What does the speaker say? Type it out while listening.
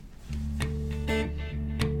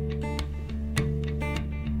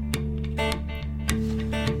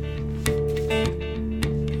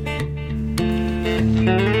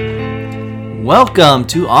Welcome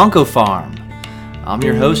to OncoPharm. I'm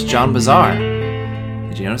your host, John Bazar.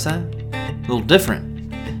 Did you notice that? A little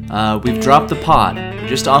different. We've dropped the pod. We're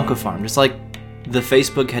just OncoPharm. Just like the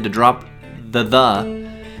Facebook had to drop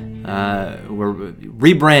we're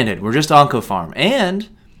rebranded. We're just OncoPharm. And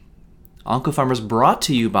OncoPharm is brought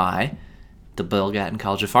to you by the Bill Gatton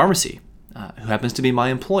College of Pharmacy, who happens to be my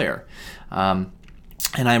employer. And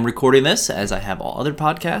I'm recording this, as I have all other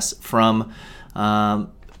podcasts, from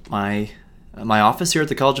my office here at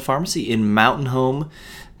the College of Pharmacy in Mountain Home,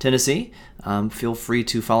 Tennessee. Feel free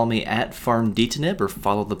to follow me at PharmDTNib or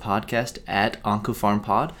follow the podcast at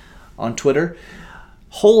OncoPharmPod on Twitter.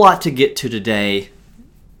 Whole lot to get to today.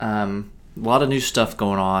 A lot of new stuff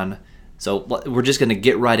going on. So we're just going to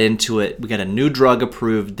get right into it. We got a new drug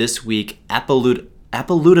approved this week,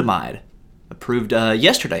 apalutamide, approved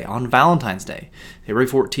yesterday on Valentine's Day, February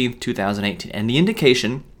 14th, 2018. And the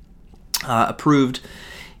indication approved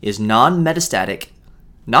is non-metastatic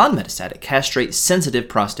castrate-sensitive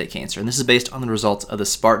prostate cancer. And this is based on the results of the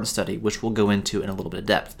Spartan study, which we'll go into in a little bit of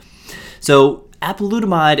depth. So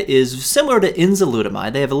apalutamide is similar to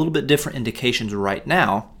enzalutamide. They have a little bit different indications right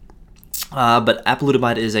now, but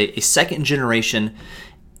apalutamide is a second-generation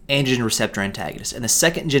androgen receptor antagonist. And the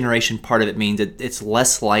second-generation part of it means that it's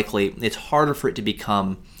less likely, it's harder for it to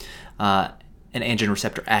become an androgen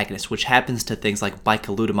receptor agonist, which happens to things like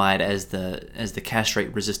bicalutamide as the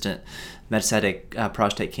castrate-resistant metastatic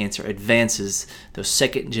prostate cancer advances. Those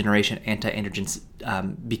second-generation anti-androgens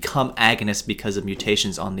become agonists because of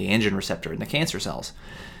mutations on the androgen receptor in the cancer cells.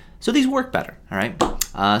 So these work better, all right?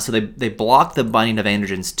 So they block the binding of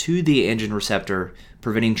androgens to the androgen receptor,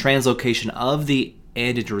 preventing translocation of the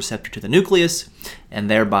androgen receptor to the nucleus, and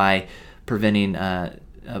thereby preventing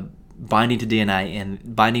binding to DNA and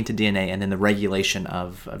then the regulation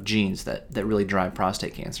of genes that really drive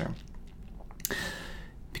prostate cancer.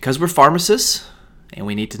 Because we're pharmacists and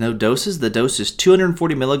we need to know doses, the dose is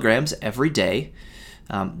 240 milligrams every day.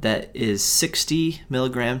 That is 60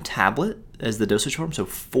 milligram tablet as the dosage form. So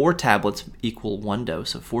 4 tablets equal 1 dose.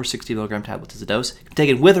 So 4 60 milligram tablets is a dose.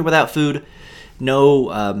 Taken with or without food.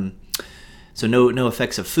 No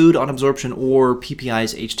effects of food on absorption or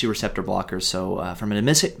PPI's H2 receptor blockers. So from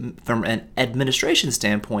an administration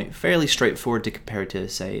standpoint, fairly straightforward to compare to,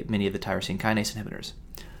 say, many of the tyrosine kinase inhibitors.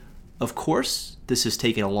 Of course, this is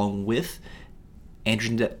taken along with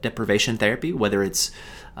androgen deprivation therapy, whether it's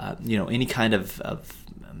any kind of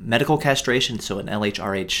medical castration, so an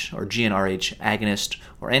LHRH or GnRH agonist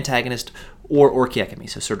or antagonist, or orchiectomy,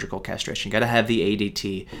 so surgical castration. You got to have the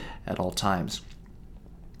ADT at all times.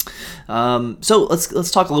 So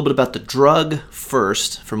let's talk a little bit about the drug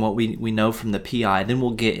first, from what we know from the PI. Then we'll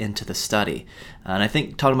get into the study, and I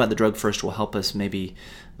think talking about the drug first will help us maybe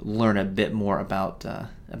learn a bit more about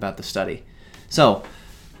the study. So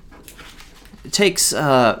it takes,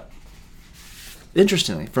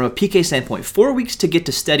 interestingly, from a PK standpoint, 4 weeks to get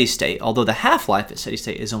to steady state. Although the half-life at steady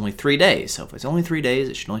state is only 3 days, so if it's only 3 days,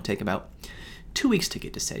 it should only take about 2 weeks to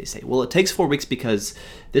get to steady state. Well, it takes 4 weeks because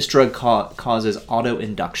this drug causes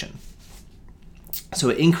autoinduction. So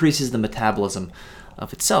it increases the metabolism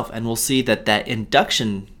of itself. And we'll see that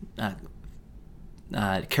induction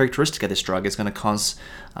characteristic of this drug is going to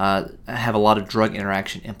have a lot of drug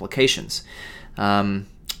interaction implications.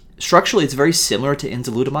 Structurally, it's very similar to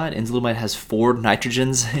enzalutamide. Enzalutamide has 4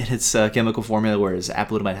 nitrogens in its chemical formula, whereas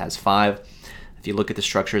apalutamide has 5. If you look at the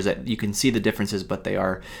structures, you can see the differences, but they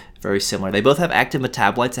are very similar. They both have active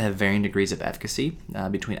metabolites that have varying degrees of efficacy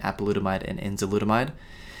between apalutamide and enzalutamide.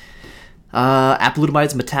 Apalutamide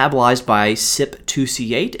is metabolized by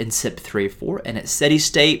CYP2C8 and CYP3A4, and at steady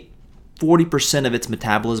state, 40% of its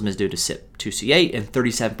metabolism is due to CYP2C8 and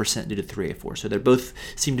 37% due to 3A4. So they both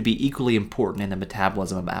seem to be equally important in the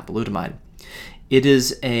metabolism of apalutamide. It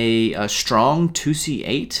is a strong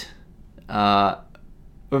 2C8.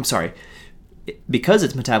 Because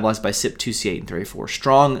it's metabolized by CYP2C8 and 3A4,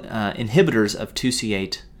 strong inhibitors of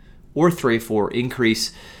 2C8 or 3A4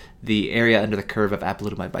 increase the area under the curve of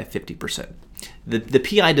apalutamide by 50%. The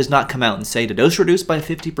PI does not come out and say to dose reduce by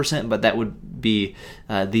 50%, but that would be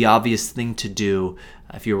the obvious thing to do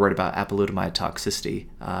if you're worried about apalutamide toxicity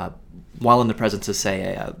while in the presence of,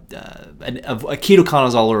 say, a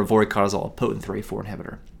ketoconazole or a voriconazole, a potent 3A4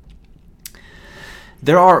 inhibitor.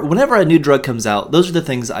 Whenever a new drug comes out, those are the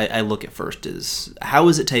things I look at first: is how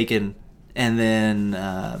is it taken, and then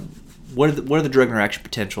what are the drug interaction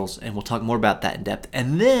potentials, and we'll talk more about that in depth.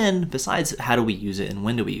 And then, besides how do we use it and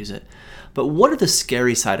when do we use it, but what are the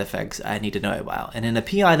scary side effects I need to know about? And in a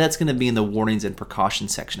PI, that's going to be in the warnings and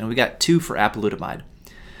precautions section. And we got 2 for apalutamide: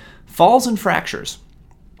 falls and fractures,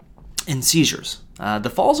 and seizures. The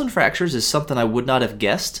falls and fractures is something I would not have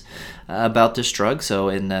guessed about this drug. So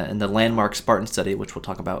in the landmark Spartan study, which we'll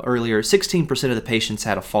talk about earlier, 16% of the patients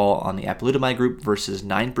had a fall on the apalutamide group versus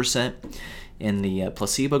 9% in the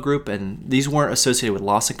placebo group, and these weren't associated with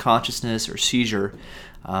loss of consciousness or seizure.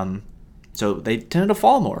 So they tended to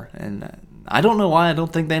fall more, and I don't know why. I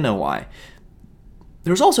don't think they know why.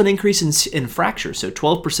 There was also an increase in fractures. So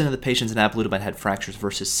 12% of the patients in apalutamide had fractures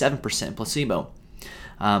versus 7% in placebo.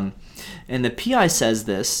 And the PI says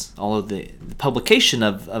this, although the publication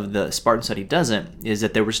of the Spartan study doesn't, is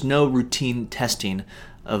that there was no routine testing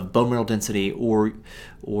of bone mineral density or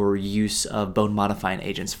use of bone modifying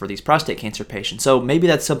agents for these prostate cancer patients. So maybe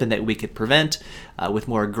that's something that we could prevent with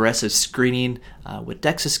more aggressive screening with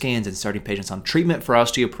DEXA scans and starting patients on treatment for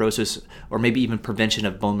osteoporosis, or maybe even prevention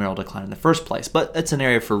of bone mineral decline in the first place. But that's an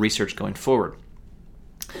area for research going forward.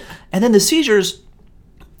 And then the seizures,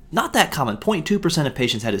 not that common. 0.2% of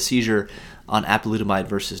patients had a seizure on apalutamide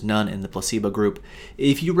versus none in the placebo group.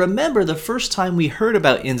 If you remember, the first time we heard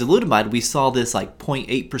about enzalutamide, we saw this like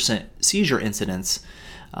 0.8% seizure incidence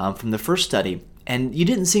from the first study. And you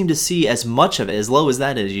didn't seem to see as much of it, as low as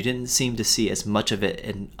that is, you didn't seem to see as much of it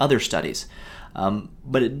in other studies.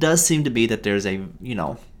 But it does seem to be that there's a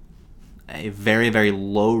very, very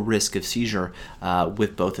low risk of seizure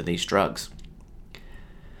with both of these drugs.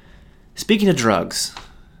 Speaking of drugs,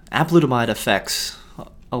 apalutamide affects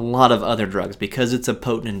a lot of other drugs because it's a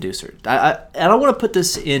potent inducer. And I want to put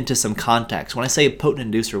this into some context. When I say a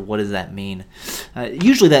potent inducer, what does that mean?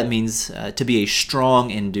 Usually that means to be a strong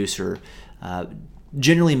inducer.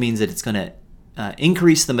 Generally means that it's going to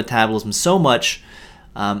increase the metabolism so much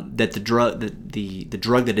that the drug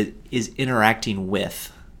that it is interacting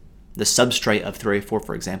with, the substrate of 3A4,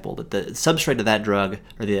 for example, that the substrate of that drug,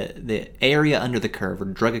 or the area under the curve, or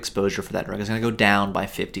drug exposure for that drug, is going to go down by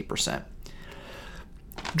 50%.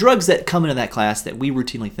 Drugs that come into that class that we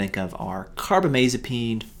routinely think of are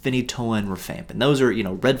carbamazepine, phenytoin, rifampin. Those are,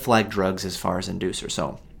 red flag drugs as far as inducers.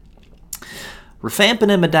 So, rifampin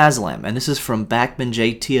and midazolam, and this is from Bachman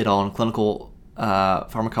J.T. et al. In Clinical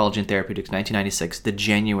Pharmacology and Therapeutics, 1996, the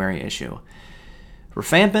January issue.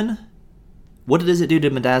 Rifampin, what does it do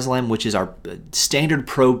to midazolam, which is our standard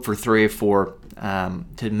probe for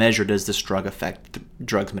 3A4 to measure does this drug affect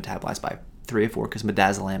drugs metabolized by 3A4, because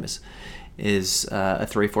midazolam is a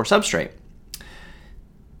 3A4 substrate.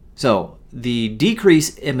 So the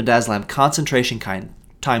decrease in midazolam concentration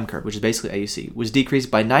time curve, which is basically AUC, was decreased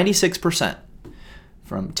by 96%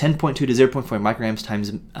 from 10.2 to 0.4 micrograms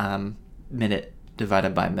times minute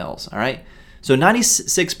divided by mils. All right, so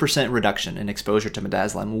 96% reduction in exposure to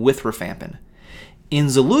midazolam with rifampin.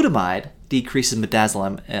 Enzalutamide decreases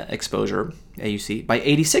midazolam exposure, AUC, by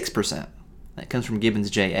 86%. That comes from Gibbons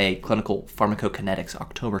J.A., Clinical Pharmacokinetics,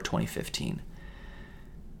 October 2015.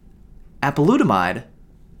 Apalutamide,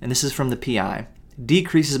 and this is from the PI,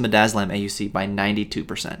 decreases midazolam AUC by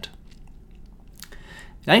 92%.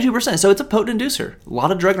 92%, so it's a potent inducer. A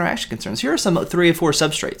lot of drug interaction concerns. Here are some 3A4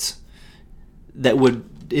 substrates that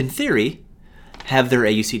would, in theory, have their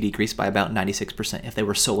AUC decreased by about 96% if they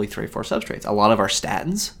were solely 3A4 substrates. A lot of our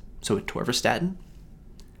statins, so atorvastatin,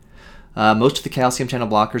 most of the calcium channel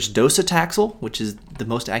blockers, docetaxel, which is the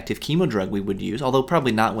most active chemo drug we would use, although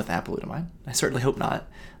probably not with apalutamide. I certainly hope not.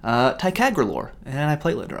 Ticagrelor, an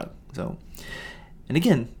antiplatelet drug. So, and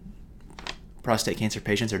again, prostate cancer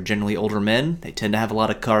patients are generally older men. They tend to have a lot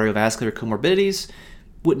of cardiovascular comorbidities.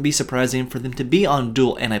 Wouldn't be surprising for them to be on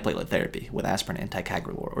dual antiplatelet therapy with aspirin and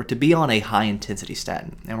ticagrelor, or to be on a high-intensity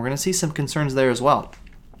statin. And we're going to see some concerns there as well.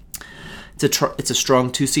 It's a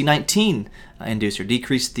strong 2C19 inducer.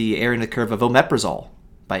 Decreased the area in the curve of omeprazole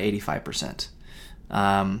by 85%.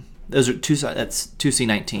 That's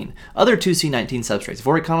 2C19. Other 2C19 substrates,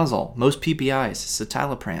 voriconazole, most PPIs,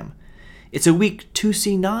 citalopram. It's a weak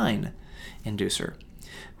 2C9 inducer.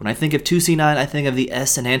 When I think of 2C9, I think of the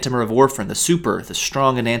S enantiomer of warfarin, the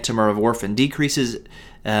strong enantiomer of warfarin. Decreases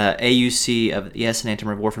AUC of the S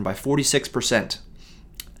enantiomer of warfarin by 46%.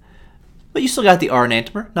 But you still got the R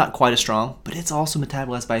enantiomer, not quite as strong, but it's also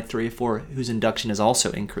metabolized by 3A4, whose induction is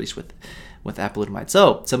also increased with apalutamide.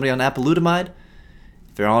 So, somebody on apalutamide,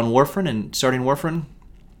 if they're on warfarin and starting warfarin,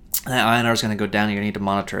 that INR is going to go down. You're going to need to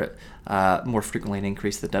monitor it more frequently and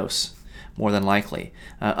increase the dose, more than likely.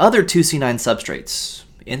 Other 2C9 substrates,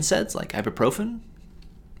 NSAIDs like ibuprofen.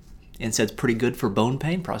 NSAID's pretty good for bone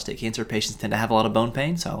pain. Prostate cancer patients tend to have a lot of bone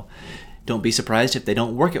pain, so don't be surprised if they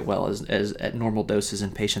don't work it well as at normal doses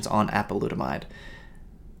in patients on apalutamide.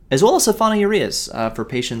 As well as sulfonylureas for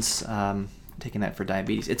patients taking that for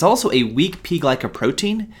diabetes. It's also a weak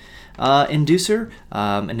P-glycoprotein inducer,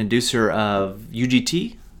 an inducer of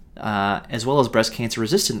UGT, as well as breast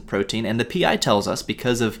cancer-resistant protein. And the PI tells us,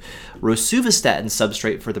 because of rosuvastatin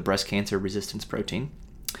substrate for the breast cancer resistance protein,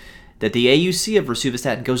 that the AUC of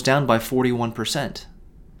rosuvastatin goes down by 41%.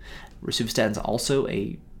 Rosuvastatin is also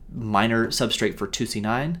a minor substrate for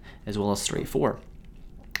 2C9 as well as 3A4.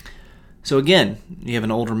 So again, you have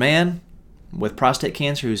an older man with prostate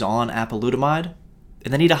cancer who's on apalutamide,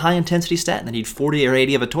 and they need a high-intensity statin. They need 40 or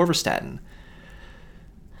 80 of atorvastatin.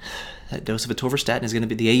 That dose of atorvastatin is going to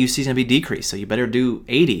be, the AUC is going to be decreased, so you better do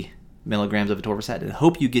 80 milligrams of atorvastatin and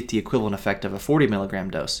hope you get the equivalent effect of a 40 milligram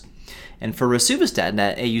dose. And for rosuvastatin,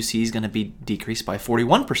 that AUC is going to be decreased by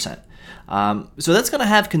 41%. So that's going to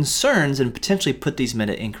have concerns and potentially put these men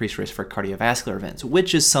at increased risk for cardiovascular events,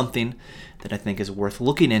 which is something that I think is worth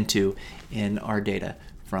looking into in our data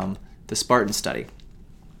from the Spartan study.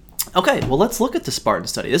 Okay, well, let's look at the Spartan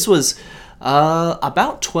study. This was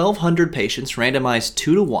about 1,200 patients randomized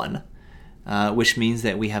 2-to-1, which means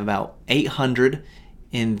that we have about 800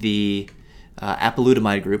 in the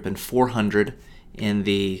apalutamide group and 400 in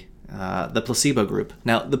the placebo group.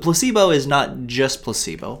 Now, the placebo is not just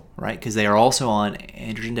placebo, right? Because they are also on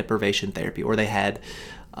androgen deprivation therapy, or they had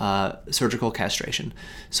surgical castration.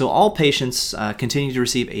 So all patients continue to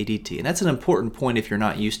receive ADT, and that's an important point if you're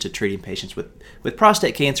not used to treating patients with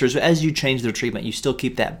prostate cancers. As you change their treatment, you still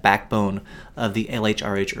keep that backbone of the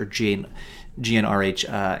LHRH or GnRH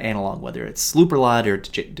analog, whether it's leuprolide or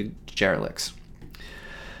Degerelix.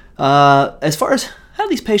 As far as how do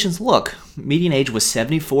these patients look, median age was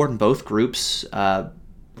 74 in both groups.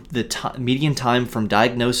 The median time from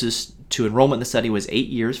diagnosis to enrollment in the study was 8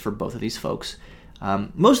 years for both of these folks.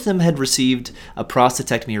 Most of them had received a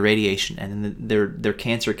prostatectomy or radiation, and then their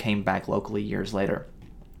cancer came back locally years later.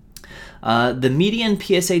 The median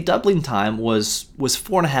PSA doubling time was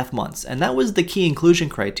 4.5 months, and that was the key inclusion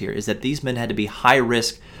criteria, is that these men had to be high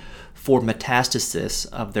risk for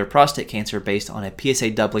metastasis of their prostate cancer based on a PSA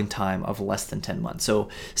doubling time of less than 10 months. So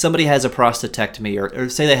somebody has a prostatectomy, or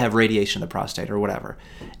say they have radiation of the prostate or whatever,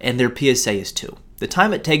 and their PSA is 2. The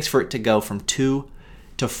time it takes for it to go from 2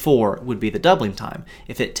 to 4 would be the doubling time.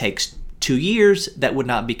 If it takes 2 years, that would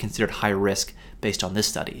not be considered high risk based on this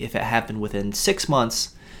study. If it happened within 6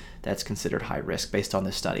 months, that's considered high risk based on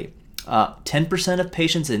this study. 10% of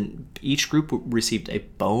patients in each group received a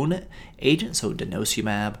bone agent, so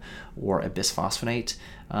denosumab or a bisphosphonate.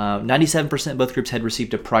 97% of both groups had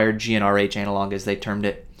received a prior GnRH analog, as they termed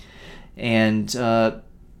it. And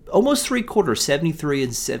almost 3/4, 73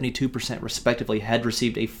 and 72% respectively, had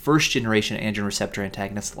received a first-generation androgen receptor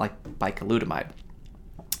antagonist like bicalutamide.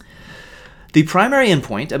 The primary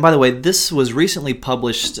endpoint, and by the way, this was recently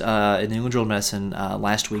published in the New England Journal of Medicine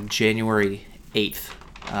last week, January 8th.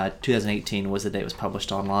 2018 was the day it was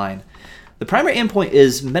published online. The primary endpoint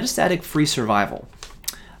is metastatic free survival.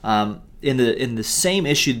 In the same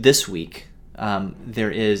issue this week,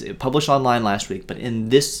 it published online last week, but in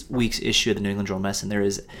this week's issue of the New England Journal of Medicine, there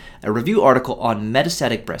is a review article on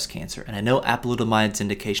metastatic breast cancer. And I know apalutamide's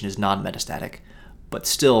indication is non-metastatic, but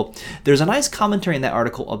still, there's a nice commentary in that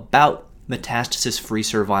article about metastasis-free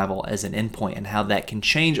survival as an endpoint and how that can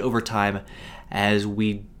change over time as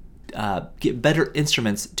we get better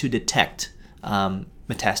instruments to detect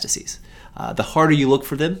metastases. The harder you look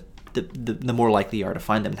for them, the more likely you are to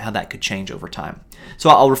find them, and how that could change over time. So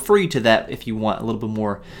I'll refer you to that if you want a little bit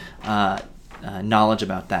more knowledge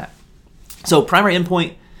about that. So primary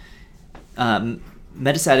endpoint,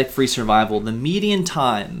 metastatic free survival. The median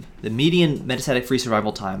metastatic free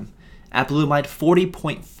survival time, apalutamide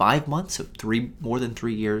 40.5 months, so more than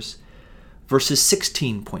 3 years, versus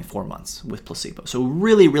 16.4 months with placebo. So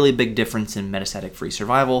really, really big difference in metastatic free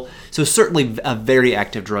survival. So certainly a very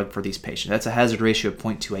active drug for these patients. That's a hazard ratio of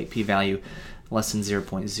 0.28, p-value less than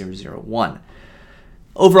 0.001.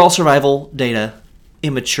 Overall survival data,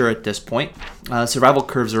 immature at this point. Survival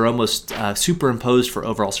curves are almost superimposed for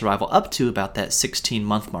overall survival up to about that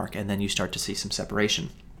 16-month mark, and then you start to see some separation.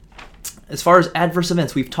 As far as adverse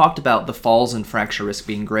events, we've talked about the falls and fracture risk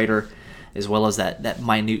being greater, as well as that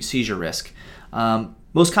minute seizure risk.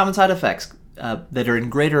 Most common side effects that are in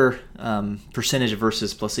greater percentage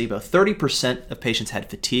versus placebo. 30% of patients had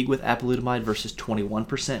fatigue with apalutamide versus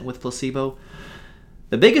 21% with placebo.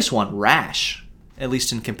 The biggest one, rash, at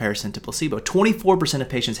least in comparison to placebo. 24% of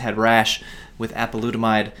patients had rash with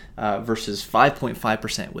apalutamide versus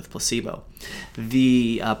 5.5% with placebo.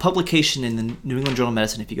 The publication in the New England Journal of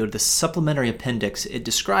Medicine, if you go to the supplementary appendix, it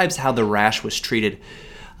describes how the rash was treated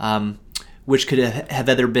which could have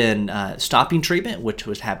either been stopping treatment, which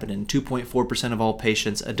would happen in 2.4% of all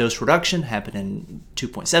patients, a dose reduction, happened in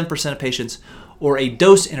 2.7% of patients, or a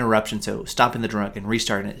dose interruption, so stopping the drug and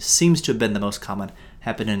restarting it, seems to have been the most common,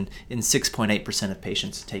 happened in 6.8% of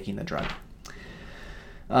patients taking the drug.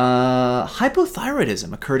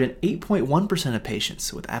 Hypothyroidism occurred in 8.1% of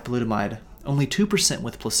patients with apalutamide, only 2%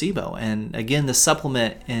 with placebo. And again, the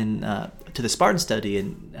supplement to the Spartan study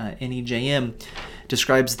in NEJM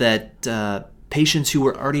describes that patients who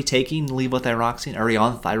were already taking levothyroxine, already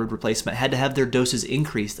on thyroid replacement, had to have their doses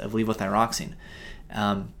increased of levothyroxine.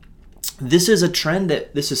 This is a trend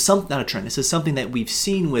this is something that we've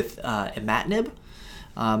seen with imatinib.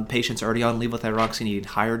 Patients already on levothyroxine need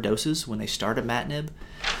higher doses when they start imatinib.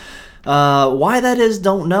 Why that is,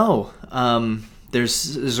 don't know.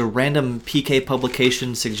 There's a random PK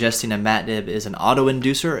publication suggesting imatinib is an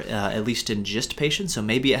autoinducer, at least in GIST patients. So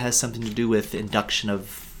maybe it has something to do with induction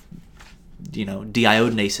of,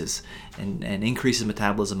 deiodinases and increases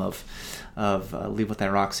metabolism of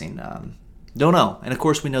levothyroxine. Don't know. And of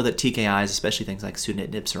course, we know that TKIs, especially things like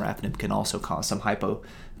sunitinib, sorafenib, can also cause some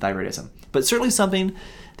hypothyroidism. But certainly something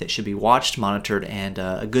that should be watched, monitored, and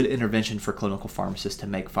a good intervention for clinical pharmacists to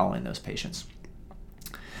make following those patients.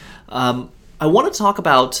 I want to talk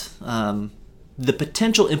about the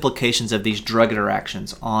potential implications of these drug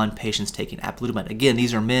interactions on patients taking apalutamide. Again,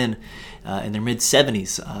 these are men in their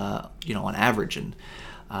mid-70s, on average, and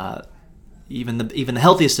even the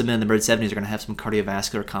healthiest of men in the mid-70s are going to have some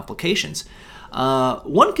cardiovascular complications.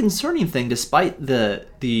 One concerning thing, despite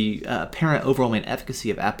the apparent overwhelming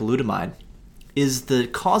efficacy of apalutamide, is the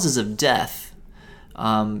causes of death.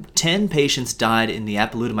 10 patients died in the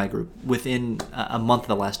apalutamide group within a month of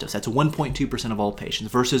the last dose. That's 1.2% of all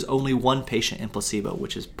patients versus only one patient in placebo,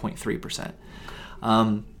 which is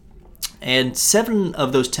 0.3%. And 7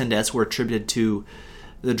 of those 10 deaths were attributed to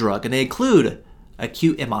the drug, and they include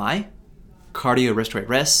acute MI, cardiorespiratory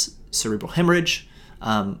arrest, cerebral hemorrhage,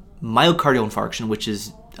 myocardial infarction, which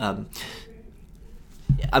is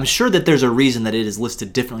I'm sure that there's a reason that it is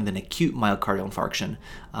listed differently than acute myocardial infarction,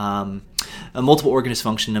 multiple organ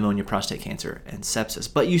dysfunction, pneumonia, prostate cancer, and sepsis.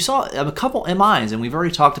 But you saw a couple MIs, and we've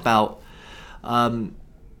already talked about,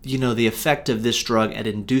 the effect of this drug at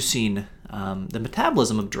inducing the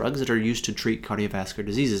metabolism of drugs that are used to treat cardiovascular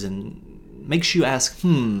diseases, and makes you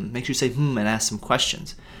say and ask some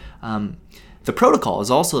questions. The protocol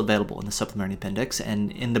is also available in the supplementary appendix,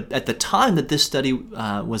 and at the time that this study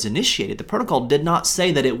was initiated, the protocol did not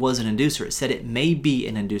say that it was an inducer. It said it may be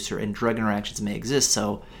an inducer and drug interactions may exist.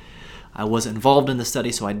 So I wasn't involved in the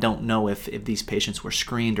study, so I don't know if these patients were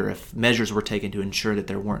screened or if measures were taken to ensure that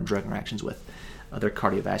there weren't drug interactions with other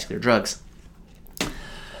cardiovascular drugs.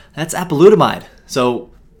 That's apalutamide.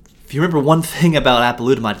 So if you remember one thing about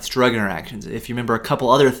apalutamide, it's drug interactions. If you remember a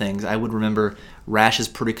couple other things, I would remember rash is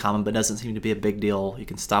pretty common, but doesn't seem to be a big deal. You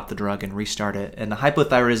can stop the drug and restart it. And the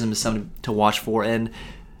hypothyroidism is something to watch for. And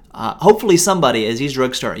hopefully somebody, as these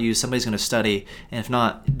drugs start use, somebody's going to study, and if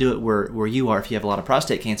not, do it where you are if you have a lot of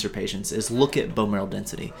prostate cancer patients, is look at bone mineral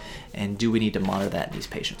density. And do we need to monitor that in these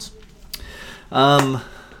patients?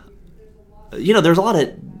 There's a lot of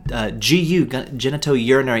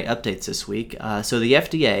genitourinary updates this week. So the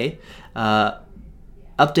FDA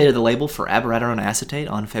updated the label for abiraterone acetate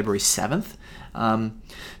on February 7th.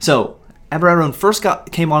 So abiraterone first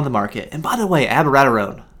came on the market, and by the way,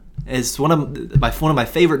 abiraterone is one of my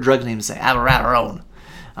favorite drug names to say, abiraterone.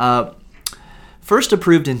 First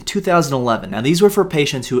approved in 2011. Now these were for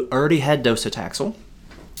patients who already had docetaxel.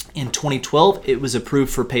 In 2012, it was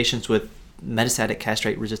approved for patients with metastatic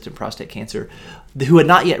castrate-resistant prostate cancer who had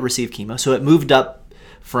not yet received chemo. So it moved up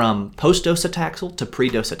from post-docetaxel to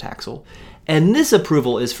pre-docetaxel. And this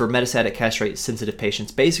approval is for metastatic castrate-sensitive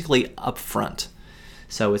patients, basically up front.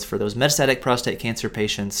 So it's for those metastatic prostate cancer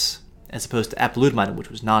patients as opposed to apalutamide, which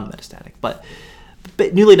was non-metastatic. But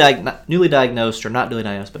newly diagnosed, or not newly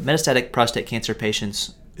diagnosed, but metastatic prostate cancer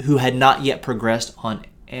patients who had not yet progressed on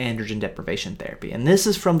androgen deprivation therapy. And this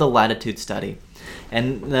is from the Latitude study.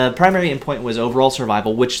 And the primary endpoint was overall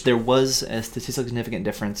survival, which there was a statistically significant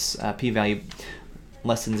difference, p-value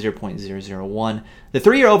less than 0.001. The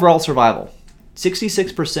 3-year overall survival,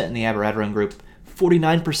 66% in the abiraterone group,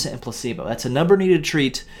 49% in placebo. That's a number needed to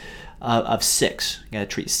treat of 6. You got to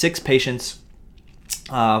treat 6 patients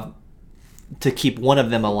to keep one of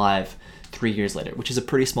them alive 3 years later, which is a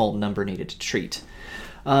pretty small number needed to treat.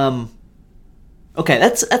 Okay,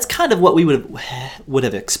 that's kind of what we would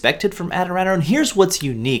have expected from abiraterone. Here's what's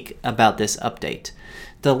unique about this update.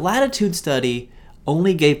 The Latitude study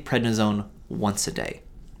only gave prednisone once a day.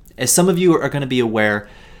 As some of you are going to be aware,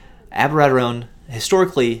 abiraterone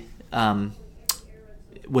historically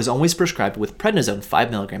was always prescribed with prednisone 5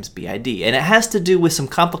 milligrams BID. And it has to do with some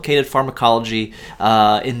complicated pharmacology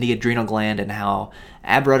in the adrenal gland and how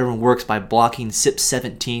abiraterone works by blocking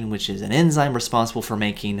CYP17, which is an enzyme responsible for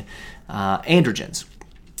making androgens.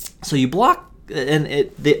 So you block, and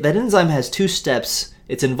that enzyme has 2 steps.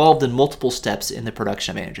 It's involved in multiple steps in the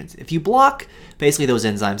production of androgens. If you block basically those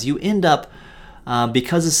enzymes, you end up,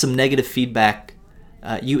 because of some negative feedback,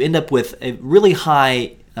 you end up with a really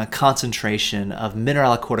high concentration of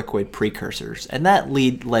mineralocorticoid precursors, and that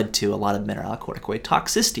led to a lot of mineralocorticoid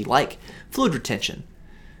toxicity like fluid retention,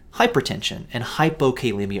 hypertension, and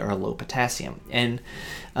hypokalemia or low potassium. And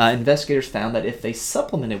investigators found that if they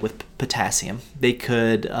supplemented with potassium, they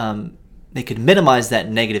could minimize that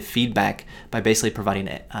negative feedback by basically providing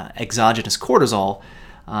exogenous cortisol,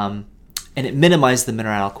 and it minimized the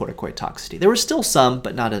mineralocorticoid toxicity. There was still some,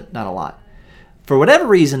 but not a lot. For whatever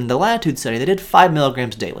reason, the Latitude study, they did 5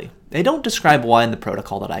 milligrams daily. They don't describe why in the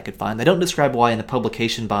protocol that I could find. They don't describe why in the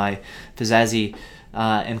publication by Fizazi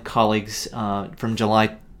and colleagues from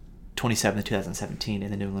July 27, 2017 in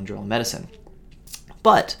the New England Journal of Medicine.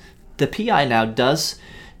 But the PI now does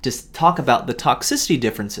just talk about the toxicity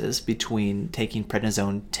differences between taking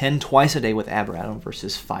prednisone 10 twice a day with abiraterone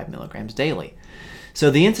versus 5 milligrams daily. So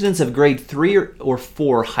the incidence of grade 3 or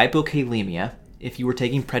 4 hypokalemia, if you were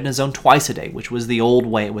taking prednisone twice a day, which was the old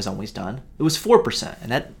way it was always done, it was 4%,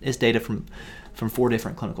 and that is data from 4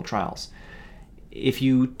 different clinical trials. If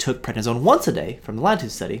you took prednisone once a day from the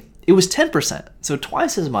Latitude study, it was 10%, so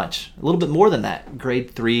twice as much, a little bit more than that,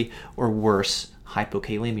 grade 3 or worse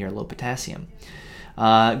hypokalemia or low potassium.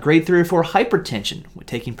 Grade 3 or 4 hypertension,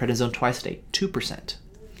 taking prednisone twice a day, 2%.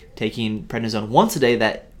 Taking prednisone once a day,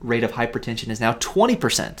 that rate of hypertension is now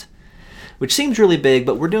 20%, which seems really big,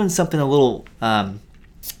 but we're doing something a little,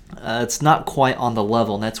 it's not quite on the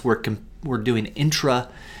level, and that's where we're doing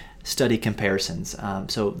intra-study comparisons.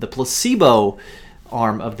 So the placebo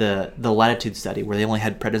arm of the Latitude study, where they only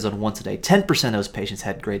had prednisone once a day, 10% of those patients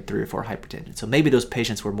had grade 3 or 4 hypertension. So maybe those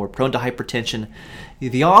patients were more prone to hypertension.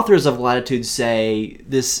 The authors of Latitude say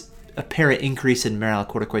this apparent increase in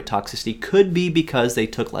mineralocorticoid toxicity could be because they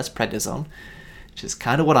took less prednisone, which is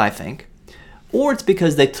kind of what I think, or it's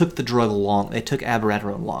because they took the drug they took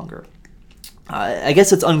abiraterone longer. I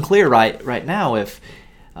guess it's unclear right now if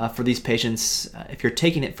for these patients, if you're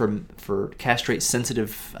taking it for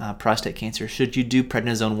castrate-sensitive prostate cancer, should you do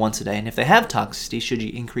prednisone once a day? And if they have toxicity, should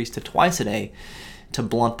you increase to twice a day to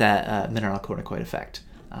blunt that mineralocorticoid effect?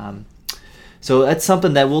 So that's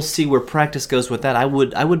something that we'll see where practice goes with that. I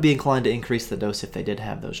would be inclined to increase the dose if they did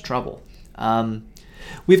have those trouble.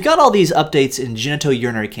 We've got all these updates in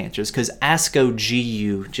genitourinary cancers because ASCO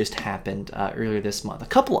GU just happened earlier this month. A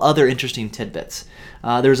couple other interesting tidbits.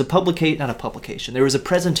 There was a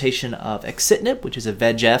presentation of axitinib, which is a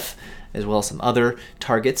VEGF, as well as some other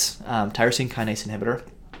targets, tyrosine kinase inhibitor,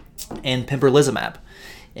 and pembrolizumab,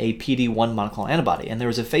 a PD-1 monoclonal antibody. And there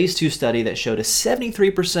was a phase 2 study that showed a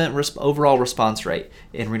 73% overall response rate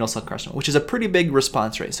in renal cell carcinoma, which is a pretty big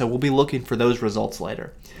response rate. So we'll be looking for those results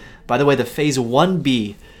later. By the way, the phase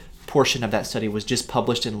 1b portion of that study was just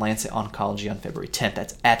published in Lancet Oncology on February 10th.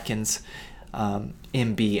 That's Atkins,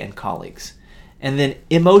 MB, and colleagues. And then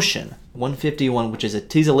Emotion 151, which is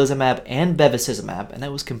atezolizumab and bevacizumab, and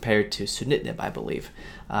that was compared to sunitinib, I believe,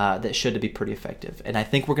 that showed to be pretty effective. And I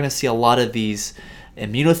think we're going to see a lot of these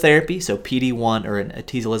immunotherapy, so PD-1, or in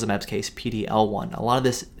atezolizumab's case, PD-L1. A lot of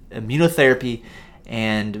this immunotherapy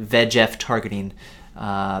and VEGF targeting,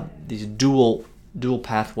 these dual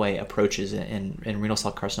pathway approaches in renal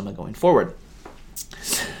cell carcinoma going forward.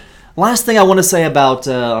 Last thing I want to say about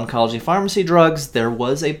oncology pharmacy drugs, there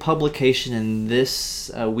was a publication in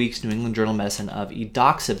this week's New England Journal of Medicine of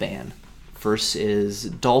edoxaban versus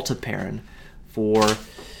dalteparin for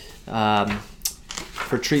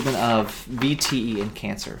treatment of VTE in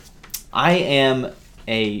cancer. I am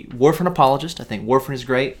a warfarin apologist. I think warfarin is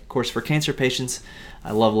great. Of course, for cancer patients,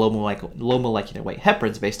 I love low molecular weight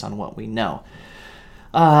heparins based on what we know.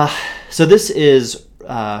 So this is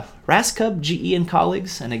Raskub, GE, and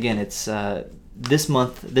colleagues, and again, it's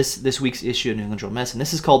this week's issue of New England Journal of Medicine.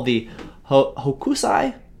 This is called the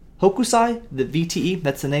Hokusai, the VTE.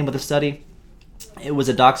 That's the name of the study. It was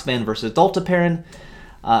edoxaban versus dalteparin.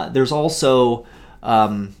 There's also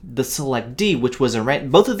the SELECT-D, which was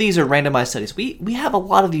both of these are randomized studies. We have a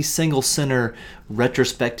lot of these single center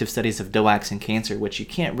retrospective studies of DOACs in cancer, which you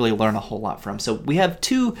can't really learn a whole lot from. So we have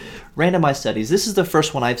 2 randomized studies. This is the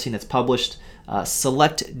first one I've seen that's published.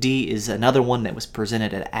 SELECT-D is another one that was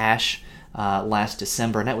presented at ASH last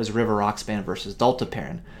December, and that was rivaroxaban versus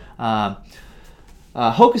dalteparin.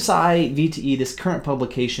 Hokusai VTE, this current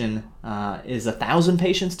publication, is 1,000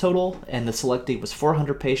 patients total, and the SELECT was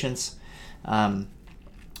 400 patients.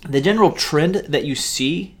 The general trend that you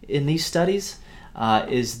see in these studies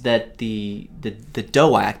is that the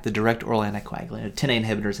DOAC, the direct oral anticoagulant, 10A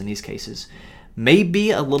inhibitors in these cases, may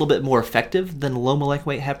be a little bit more effective than low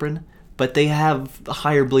molecular weight heparin, but they have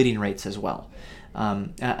higher bleeding rates as well.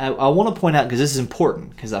 I want to point out, because this is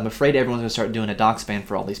important, because I'm afraid everyone's going to start doing a doxban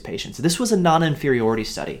for all these patients. This was a non-inferiority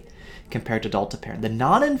study compared to dalteparin. The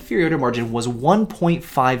non-inferiority margin was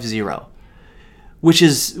 1.50,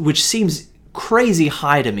 which seems crazy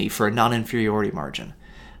high to me for a non-inferiority margin.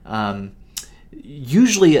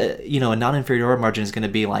 Usually, a non-inferiority margin is going to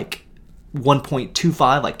be like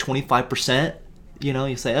 1.25, like 25%.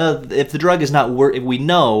 You say, if the drug is not if we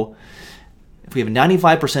know, if we have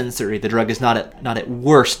 95% certainty the drug is not at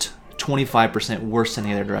worst 25% worse than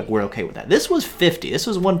any other drug, we're okay with that. This was 50. This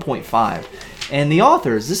was 1.5. And the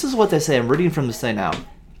authors, this is what they say. I'm reading from the study now.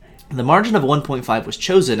 The margin of 1.5 was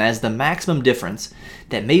chosen as the maximum difference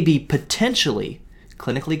that may be potentially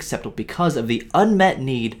clinically acceptable because of the unmet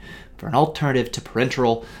need for an alternative to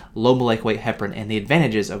parenteral low molecular weight heparin and the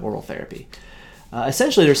advantages of oral therapy.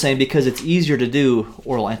 Essentially, they're saying because it's easier to do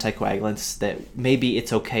oral anticoagulants, that maybe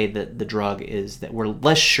it's okay that the drug is, that we're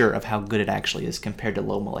less sure of how good it actually is compared to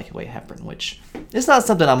low molecular weight heparin, which is not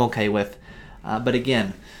something I'm okay with. But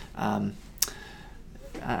again, I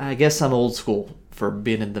guess I'm old school for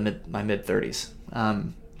being in my mid-30s.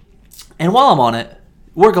 And while I'm on it,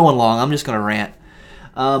 we're going long, I'm just going to rant.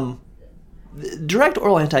 Direct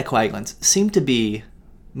oral anticoagulants seem to be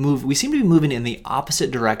moving in the opposite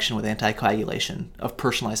direction with anticoagulation of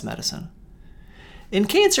personalized medicine. In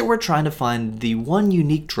cancer, we're trying to find the one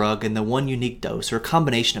unique drug and the one unique dose or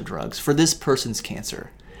combination of drugs for this person's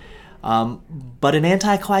cancer. But in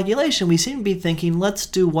anticoagulation, we seem to be thinking, let's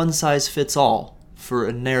do one size fits all for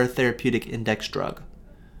a narrow therapeutic index drug.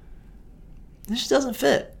 This just doesn't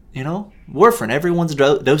fit. Warfarin, everyone's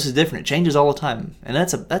dose is different. It changes all the time, and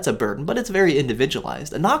that's a burden, but it's very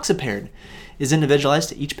individualized. Enoxaparin is individualized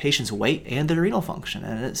to each patient's weight and their renal function,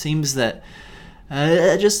 and it seems that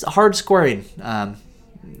just hard squaring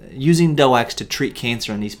using DOACs to treat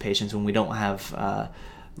cancer in these patients when we don't have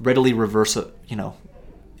readily reversible,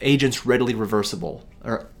 agents readily reversible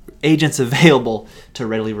or agents available to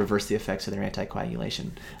readily reverse the effects of their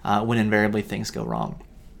anticoagulation when invariably things go wrong.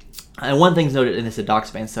 And one thing noted in this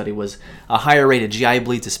doxban study was a higher rate of GI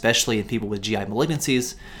bleeds, especially in people with GI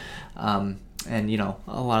malignancies. And, a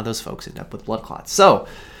lot of those folks end up with blood clots. So,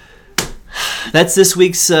 that's this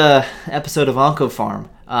week's episode of OncoPharm.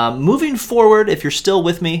 Moving forward, if you're still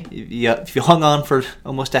with me, if you hung on for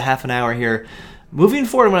almost a half an hour here, moving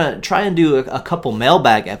forward, I'm going to try and do a couple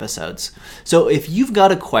mailbag episodes. So if you've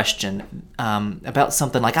got a question about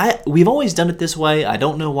something like we've always done it this way, I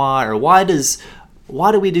don't know why, or why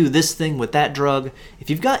do we do this thing with that drug? If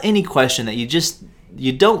you've got any question that you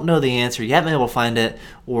don't know the answer, you haven't been able to find it,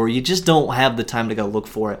 or you just don't have the time to go look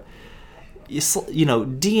for it,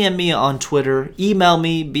 DM me on Twitter, email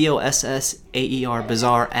me, BOSSAER,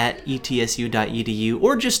 bizarre@etsu.edu,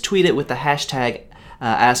 or just tweet it with the hashtag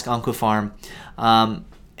AskOncoPharm.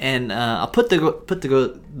 And I'll put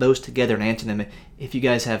those together and answer them if you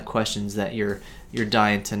guys have questions that you're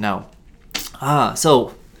dying to know.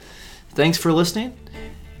 So thanks for listening.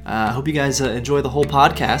 I hope you guys enjoy the whole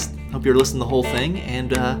podcast. Hope you're listening to the whole thing,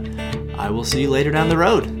 and I will see you later down the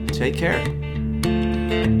road. Take care.